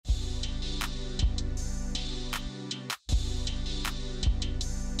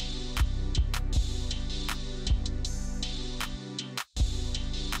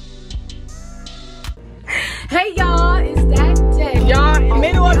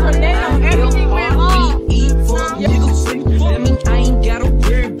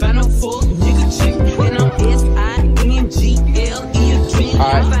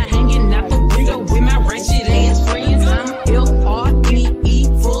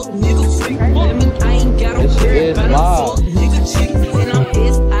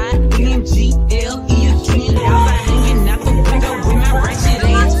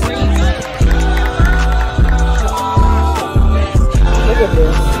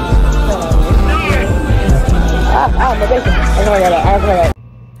Hey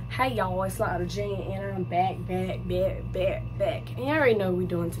y'all, it's Lonna Jean and I'm back. And you already know what we're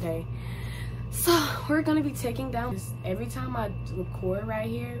doing today. So we're gonna be taking down this. Every time I record right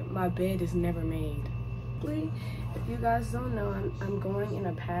here, my bed is never made. If you guys don't know, I'm going in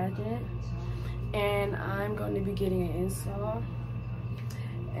a pageant and I'm going to be getting an install.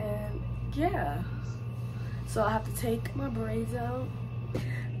 And yeah, so I have to take my braids out.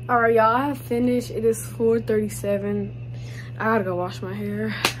 All right, y'all, I have finished. It is 4:37. I gotta go wash my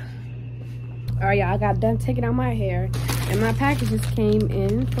hair. All right, y'all, I got done taking out my hair and my packages came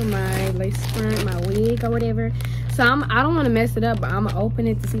in for my lace front, my wig or whatever. So I don't want to mess it up, but I'm gonna open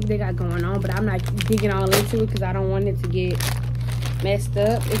it to see what they got going on, but I'm not digging all into it because I don't want it to get messed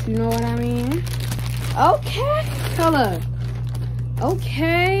up, if you know what I mean. Okay, hold up.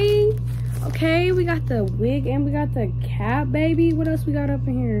 Okay, we got the wig and we got the cap, baby. What else we got up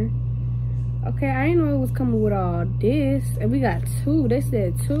in here? Okay, I didn't know it was coming with all this. And we got two. They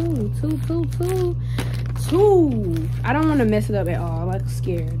said two. I don't want to mess it up at all. I'm like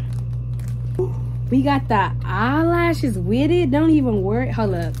scared. We got the eyelashes with it. Don't even worry.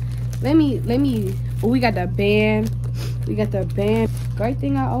 Hold up. Let me. Oh, we got the band. Great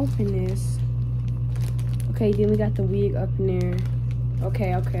thing I opened this. Okay, then we got the wig up in there.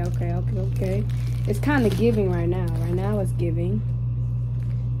 Okay. It's kind of giving right now. Right now it's giving.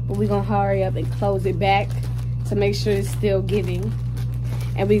 But we're going to hurry up and close it back to make sure it's still giving.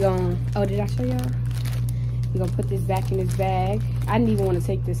 And we're going to... Oh, did I show y'all? We're going to put this back in this bag. I didn't even want to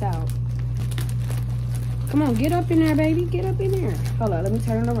take this out. Come on, get up in there, baby. Get up in there. Hold on, let me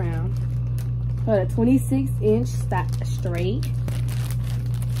turn it around. Hold on, 26-inch straight.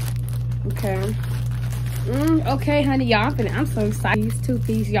 Okay. Okay, honey, y'all. I'm so excited. These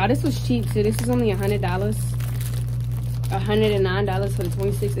two-piece, y'all. This was cheap too. This is only $100, $109 for the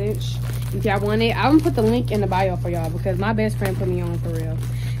 26-inch. If y'all want it, I'm gonna put the link in the bio for y'all because my best friend put me on for real.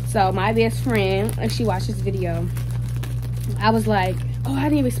 So my best friend, if she watched this video, I was like, oh, I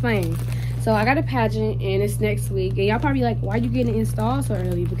didn't even explain. So I got a pageant and it's next week, and y'all probably like, why you getting installed so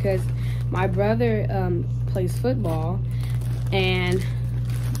early? Because my brother plays football, and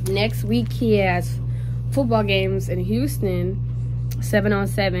next week he has football games in Houston,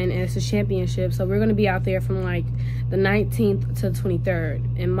 7-on-7, and it's a championship. So we're gonna be out there from like the 19th to the 23rd,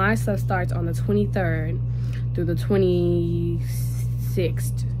 and my stuff starts on the 23rd through the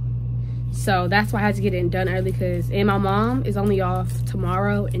 26th. So that's why I had to get it done early, and my mom is only off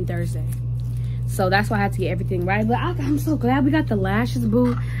tomorrow and Thursday. So that's why I had to get everything right. But I'm so glad we got the lashes,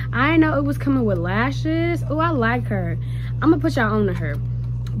 boo. I didn't know it was coming with lashes. Oh, I like her. I'm gonna put y'all on to her,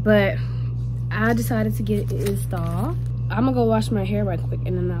 but I decided to get it installed. I'm gonna go wash my hair right quick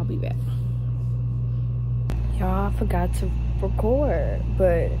and then I'll be back. Y'all, I forgot to record,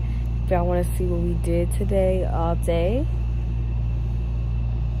 but if y'all want to see what we did today all day,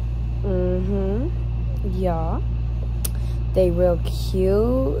 y'all, they real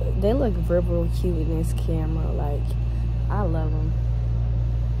cute. They look real cute in this camera. Like, I love them.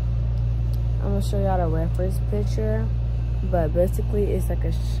 I'm gonna show y'all the reference picture, but basically it's like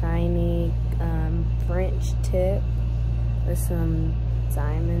a shiny French tip with some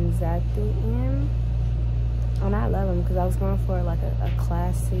diamonds at the end. And I love them because I was going for like a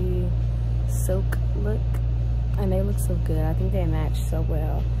classy silk look, and they look so good. I think they match so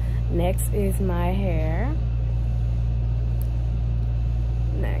well. Next is my hair.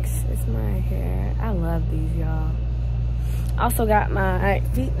 I love these, y'all. Also got my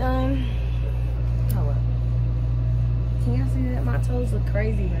feet done. Oh, what? Can y'all see that? My toes look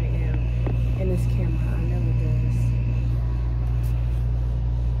crazy right now in this camera. I never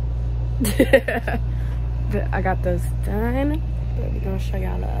does. I got those done, but we're gonna show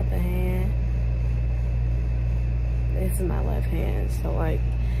y'all the other hand. This is my left hand, so like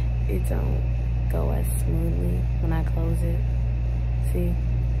it don't go as smoothly when I close it. See,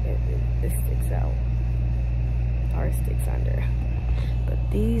 it sticks out, or it sticks under. But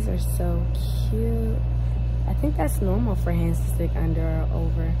these are so cute. I think that's normal for hands to stick under or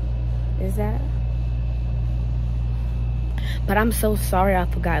over. Is that? But I'm so sorry I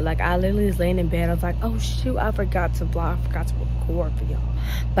forgot. Like, I literally was laying in bed. I was like, oh shoot, I forgot to vlog. I forgot to record for y'all.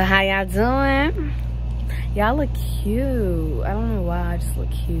 But how y'all doing? Y'all look cute. I don't know why, I just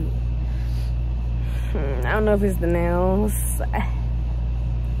look cute. I don't know if it's the nails.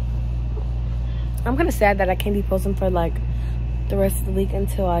 I'm kind of sad that I can't be posting for like the rest of the week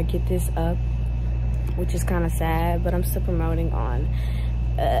until I get this up, which is kind of sad, but I'm still promoting on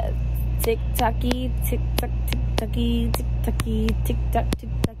TikToky.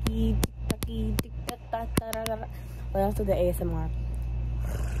 Well, I'll do the ASMR.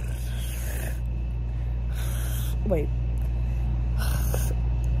 Wait.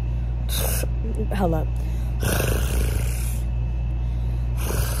 Hold up.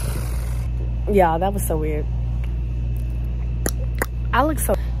 Yeah, that was so weird. I look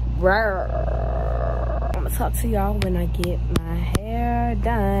so rare. I'm gonna talk to y'all when I get my hair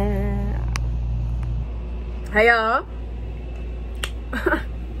done. Hey y'all.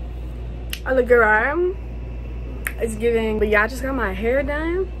 I look good, right? It's giving, but y'all just got my hair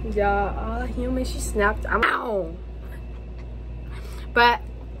done. Y'all all human. She snapped. I'm out. But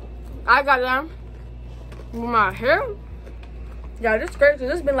I got done with my hair. Y'all, this is great. So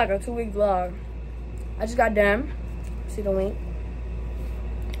this has been like a 2-week vlog. I just got done. See the link?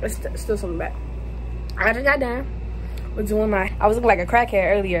 It's still something back. I just got done with doing my. I was looking like a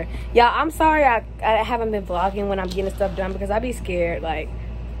crackhead earlier. Y'all, I'm sorry I haven't been vlogging when I'm getting stuff done because I be scared. Like,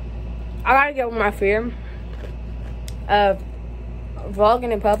 I gotta get over my fear of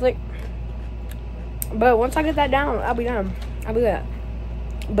vlogging in public. But once I get that down, I'll be done. I'll be good.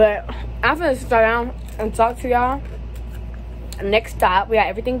 But I'm gonna start down and talk to y'all. Next stop, we got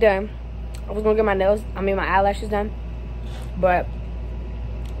everything done. I was gonna get my my eyelashes done. But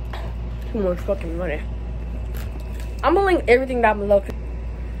too much fucking money. I'm gonna link everything down below.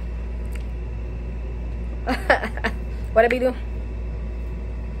 What I be doing?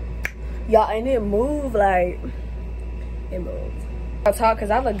 Y'all, and it move like it moves. I'll talk because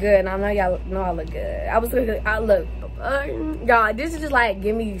I look good, and I know y'all know I look good. I look, y'all. This is just like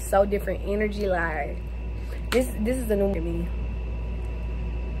give me so different energy. Like this is the new me.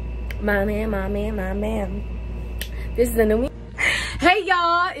 My man. This is the new me. Hey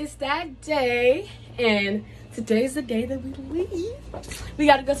y'all, it's that day, and today's the day that we leave. We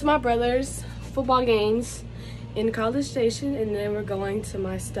got to go to my brother's football games in College Station, and then we're going to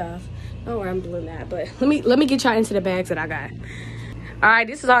my stuff. Don't worry, I'm doing that, but let me get y'all into the bags that I got. All right,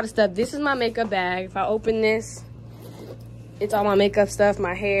 this is all the stuff. This is my makeup bag. If I open this, it's all my makeup stuff,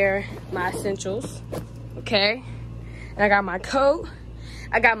 my hair, my essentials. Okay, and I got my coat.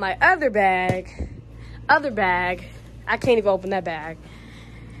 I got my other bag. I can't even open that bag.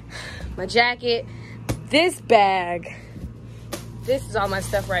 My jacket. This bag. This is all my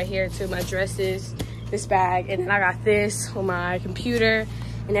stuff right here too. My dresses. This bag, and then I got this with my computer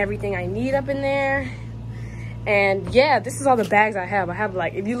and everything I need up in there. And yeah, this is all the bags I have. I have,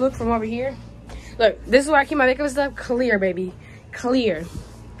 like, if you look from over here, look, this is where I keep my makeup stuff. Clear, baby, clear.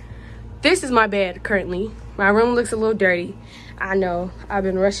 This is my bed currently. My room looks a little dirty. I know, I've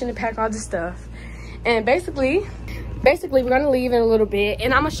been rushing to pack all this stuff. And basically we're gonna leave in a little bit,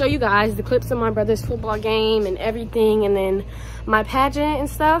 and I'm gonna show you guys the clips of my brother's football game and everything, and then my pageant and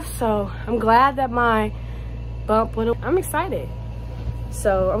stuff. So I'm glad that my bump went up. I'm excited.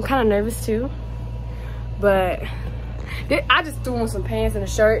 So I'm kind of nervous too, but I just threw on some pants and a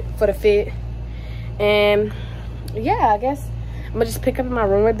shirt for the fit. And yeah, I guess I'm gonna just pick up in my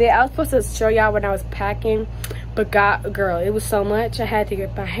room a bit. I was supposed to show y'all when I was packing, but girl, it was so much. I had to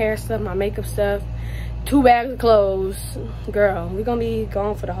get my hair stuff, my makeup stuff, 2 bags of clothes. Girl, we're gonna be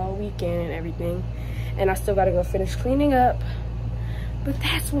gone for the whole weekend and everything, and I still gotta go finish cleaning up. But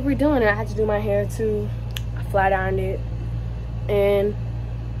that's what we're doing. And I had to do my hair too. I flat ironed it, and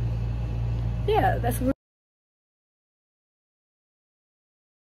yeah, that's what we're